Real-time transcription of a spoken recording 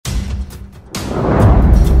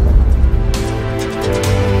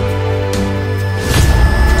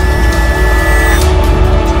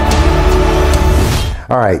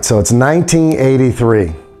right, so it's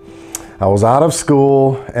 1983. I was out of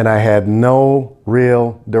school and I had no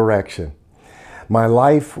real direction. My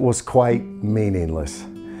life was quite meaningless.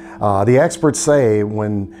 The experts say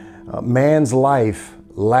when man's life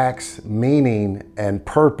lacks meaning and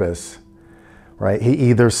purpose, right, he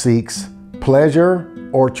either seeks pleasure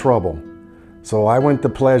or trouble. So I went the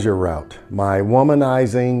pleasure route. My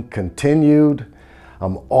womanizing continued.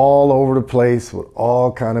 I'm all over the place with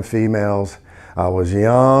all kind of females. I was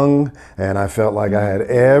young and I felt like I had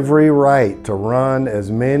every right to run as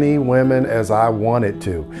many women as I wanted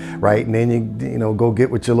to, right? And then you know, go get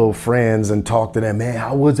with your little friends and talk to them. Man,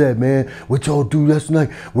 how was that, man? What y'all do last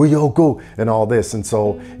night? Where y'all go? And all this. And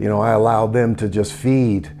so, you know, I allowed them to just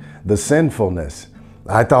feed the sinfulness.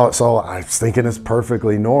 I thought so. I was thinking it's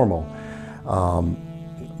perfectly normal.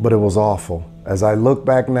 But it was awful. As I look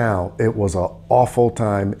back now, it was an awful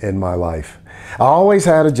time in my life. I always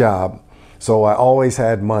had a job. So I always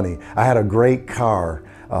had money. I had a great car,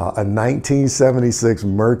 a 1976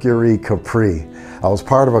 Mercury Capri. I was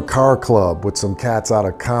part of a car club with some cats out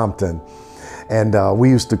of Compton. And we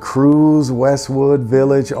used to cruise Westwood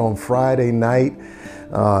Village on Friday night,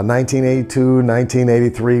 1982,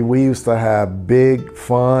 1983. We used to have big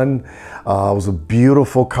fun. It was a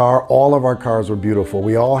beautiful car. All of our cars were beautiful.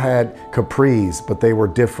 We all had Capris, but they were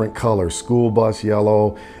different colors. School bus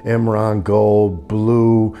yellow, Imran gold,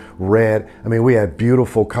 blue, red. I mean, we had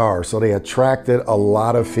beautiful cars. So they attracted a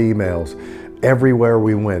lot of females everywhere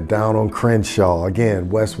we went, down on Crenshaw, again,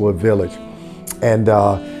 Westwood Village. And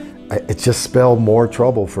it just spelled more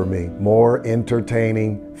trouble for me, more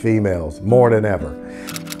entertaining females, more than ever.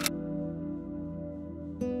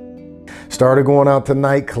 Started going out to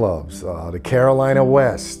nightclubs, the Carolina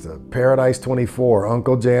West, Paradise 24,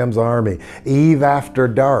 Uncle Jam's Army, Eve After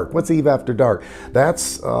Dark. What's Eve After Dark?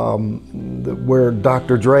 That's where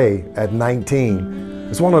Dr. Dre at 19,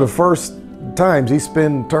 it's one of the first times he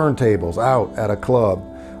spun turntables out at a club,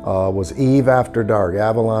 was Eve After Dark,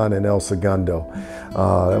 Avalon and El Segundo.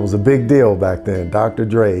 That was a big deal back then, Dr.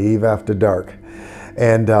 Dre, Eve After Dark.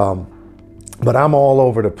 And, but I'm all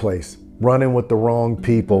over the place, running with the wrong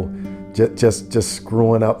people, just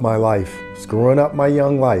screwing up my life, screwing up my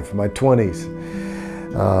young life, my 20s.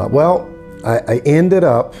 Well, I ended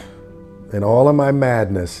up, in all of my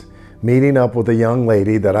madness, meeting up with a young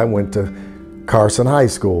lady that I went to Carson High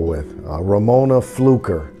School with, Ramona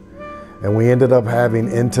Fluker. And we ended up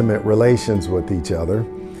having intimate relations with each other.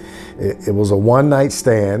 It was a one-night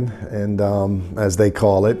stand, and as they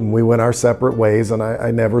call it, and we went our separate ways, and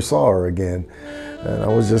I never saw her again. And I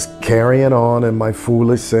was just carrying on in my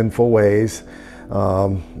foolish, sinful ways,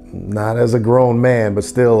 not as a grown man, but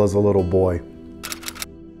still as a little boy.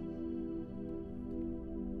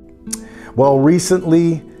 Well,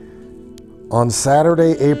 recently, on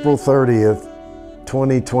Saturday, April 30th,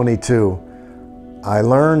 2022, I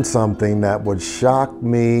learned something that would shock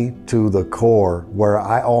me to the core, where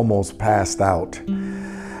I almost passed out.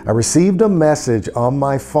 I received a message on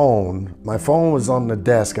my phone. My phone was on the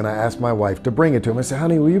desk, and I asked my wife to bring it to me. I said,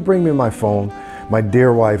 honey, will you bring me my phone? My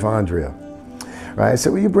dear wife, Andrea. Right? I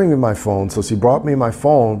said, will you bring me my phone? So she brought me my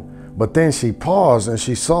phone, but then she paused and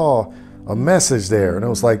she saw a message there. And it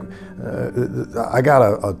was like, I got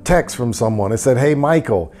a text from someone. It said, hey,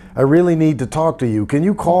 Michael, I really need to talk to you. Can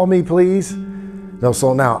you call me, please? No,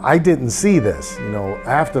 so now I didn't see this, you know,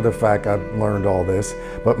 after the fact I learned all this,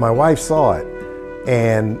 but my wife saw it.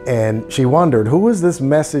 And she wondered, who is this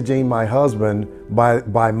messaging my husband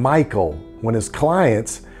by Michael when his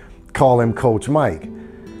clients call him Coach Mike?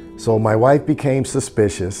 So my wife became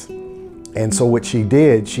suspicious. And so what she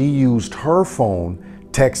did, she used her phone,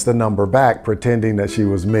 text the number back, pretending that she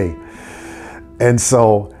was me. And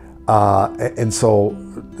so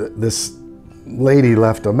this lady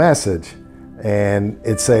left a message, and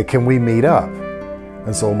it said, can we meet up?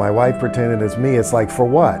 And so my wife pretended it's me. It's like, for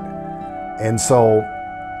what? And so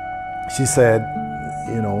she said,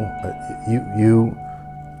 you know,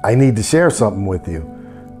 I need to share something with you.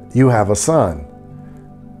 You have a son.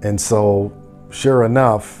 And so sure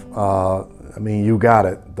enough, I mean, you got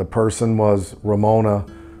it. The person was Ramona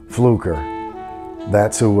Fluker.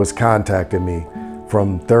 That's who was contacting me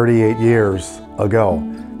from 38 years ago,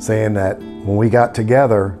 saying that when we got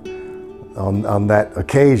together on that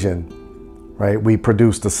occasion, right, we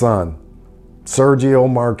produced a son, Sergio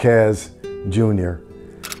Marquez Jr.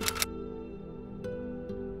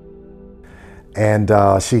 And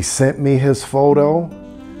she sent me his photo,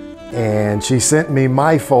 and she sent me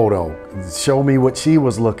my photo, show me what she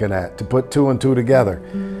was looking at, to put two and two together.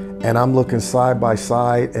 And I'm looking side by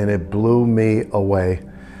side, and it blew me away.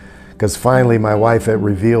 because finally my wife had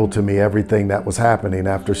revealed to me everything that was happening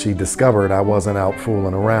after she discovered I wasn't out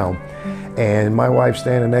fooling around. And my wife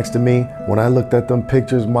standing next to me, when I looked at them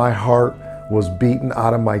pictures, my heart was beating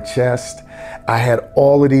out of my chest. I had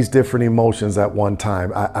all of these different emotions at one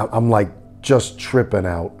time. I'm like just tripping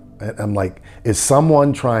out. I'm like, is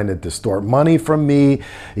someone trying to distort money from me?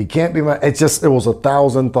 He can't be my, it was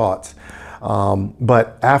 1,000 thoughts.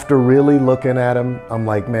 But after really looking at him, I'm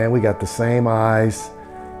like, man, we got the same eyes,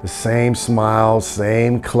 the same smile,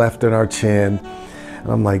 same cleft in our chin.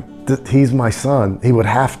 And I'm like, he's my son. He would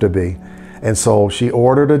have to be. And so she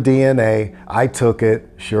ordered a DNA. I took it.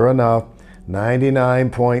 Sure enough,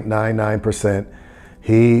 99.99%,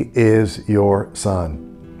 he is your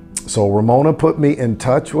son. So Ramona put me in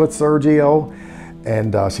touch with Sergio,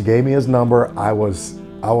 and she gave me his number. I was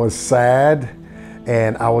sad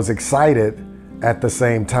and I was excited at the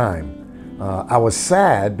same time. I was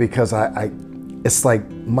sad because it's like,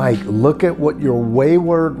 Mike, look at what your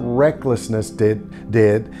wayward recklessness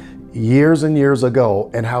did years and years ago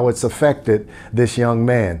and how it's affected this young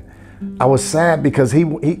man. I was sad because he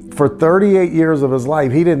for 38 years of his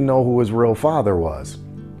life, he didn't know who his real father was.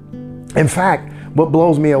 In fact, what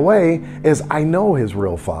blows me away is I know his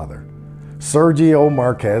real father, Sergio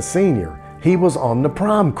Marquez Sr. He was on the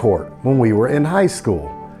prom court when we were in high school.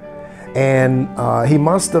 And he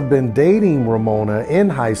must have been dating Ramona in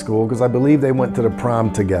high school because I believe they went to the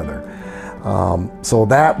prom together. So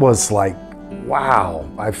that was like, wow,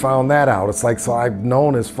 I found that out. It's like, so I've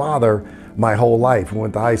known his father my whole life. We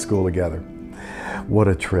went to high school together. What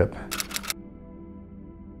a trip.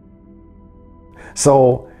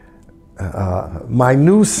 So my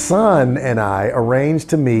new son and I arranged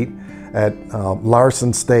to meet at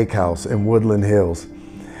Larson Steakhouse in Woodland Hills.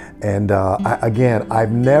 And again,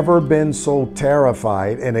 I've never been so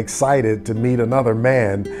terrified and excited to meet another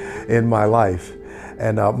man in my life.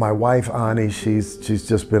 And my wife, Ani, she's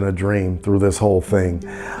just been a dream through this whole thing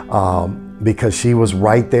because she was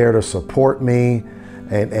right there to support me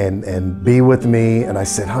and be with me. And I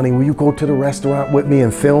said, honey, will you go to the restaurant with me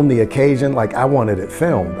and film the occasion? Like, I wanted it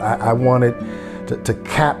filmed. I wanted to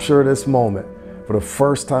capture this moment for the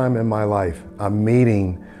first time in my life. I'm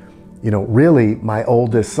meeting, really my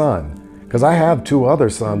oldest son, because I have 2 other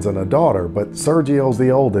sons and a daughter, but Sergio's the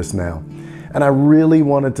oldest now. And I really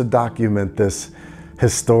wanted to document this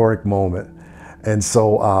historic moment. And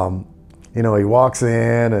so, he walks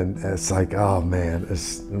in and it's like, oh man,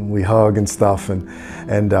 we hug and stuff.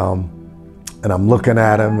 And I'm looking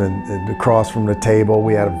at him and across from the table,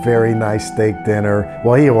 we had a very nice steak dinner.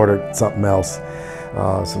 Well, he ordered something else,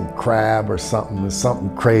 some crab or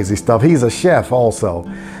something crazy stuff. He's a chef also.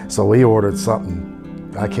 So he ordered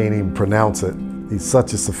something, I can't even pronounce it. He's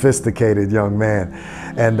such a sophisticated young man.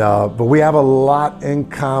 And, but we have a lot in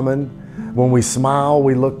common. When we smile,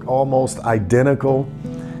 we look almost identical.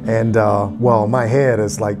 And well, my head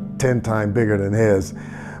is like 10 times bigger than his.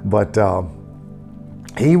 But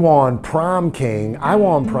he won prom king. I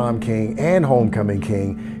won prom king and homecoming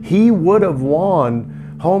king. He would have won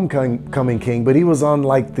homecoming king, but he was on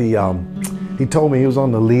like the, he told me he was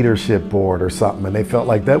on the leadership board or something. And they felt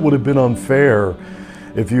like that would have been unfair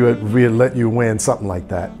if we had let you win, something like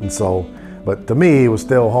that. And so, but to me, he was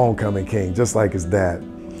still homecoming king, just like his dad.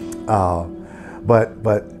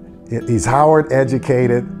 But he's Howard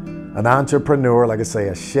educated, an entrepreneur, like I say,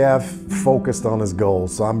 a chef focused on his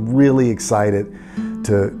goals. So I'm really excited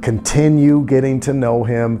to continue getting to know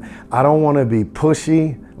him. I don't want to be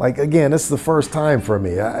pushy. Like, again, this is the first time for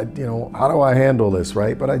me. How do I handle this,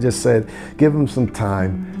 right? But I just said, give him some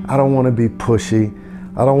time. I don't want to be pushy.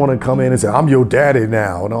 I don't want to come in and say, I'm your daddy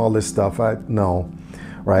now and all this stuff. No,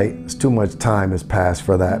 right? It's too much time has passed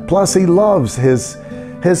for that. Plus, he loves his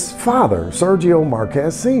father, Sergio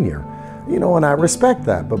Marquez Sr., and I respect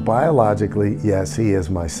that. But biologically, yes, he is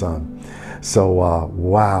my son. So,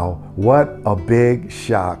 wow, what a big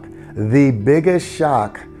shock. The biggest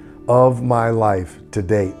shock of my life to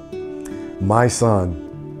date. My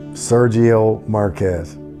son, Sergio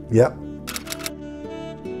Marquez. Yep.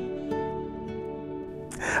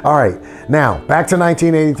 All right, now back to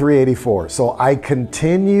 1983-84. So I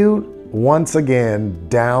continued once again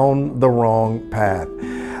down the wrong path.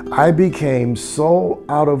 I became so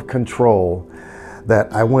out of control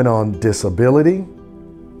that I went on disability.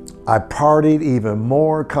 I partied even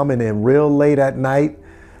more, coming in real late at night,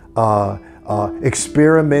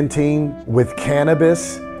 experimenting with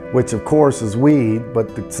cannabis, which of course is weed,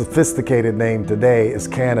 but the sophisticated name today is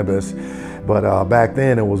cannabis. but back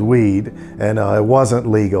then it was weed, and it wasn't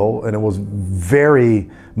legal, and it was very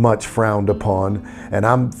much frowned upon, and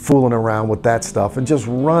I'm fooling around with that stuff and just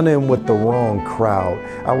running with the wrong crowd.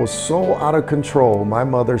 I was so out of control. My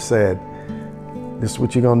mother said, "This is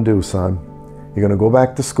what you're gonna do, son. You're gonna go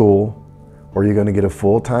back to school, or you're gonna get a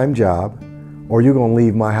full-time job, or you're gonna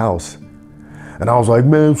leave my house." And I was like,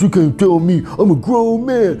 "Man, she can't tell me, I'm a grown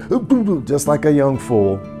man," just like a young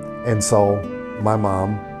fool. And so my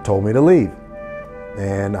mom told me to leave.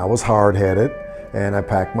 And I was hard-headed, and I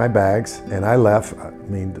packed my bags and I left. I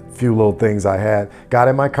mean, a few little things I had. Got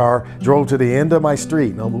in my car, drove to the end of my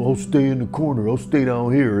street, and I'll stay in the corner. I'll stay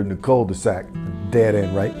down here in the cul-de-sac, dead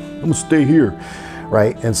end, right? I'm gonna stay here,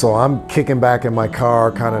 right? And so I'm kicking back in my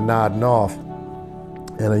car, kind of nodding off.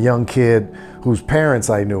 And a young kid whose parents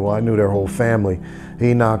I knew their whole family,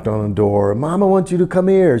 he knocked on the door. "Mama wants you to come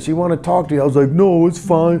here. She want to talk to you." I was like, "No, it's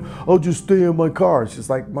fine. I'll just stay in my car." She's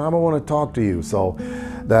like, "Mama want to talk to you." So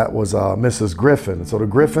that was Mrs. Griffin. So the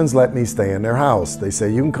Griffins let me stay in their house. They say,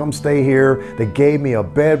 "You can come stay here." They gave me a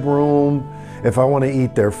bedroom. If I want to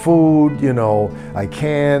eat their food, you know, I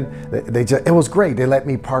can. It was great. They let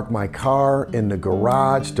me park my car in the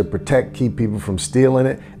garage to keep people from stealing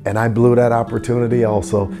it. And I blew that opportunity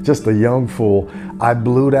also. Just a young fool. I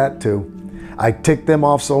blew that too. I ticked them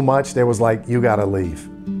off so much, they was like, "You gotta leave.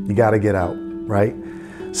 You gotta get out," right?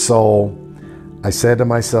 So I said to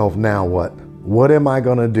myself, now what? What am I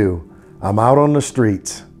gonna do? I'm out on the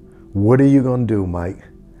streets. What are you gonna do, Mike?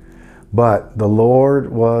 But the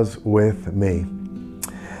Lord was with me,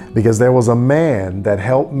 because there was a man that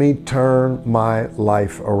helped me turn my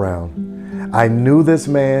life around. I knew this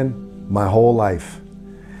man my whole life,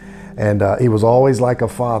 and he was always like a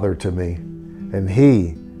father to me, and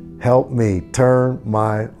he helped me turn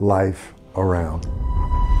my life around.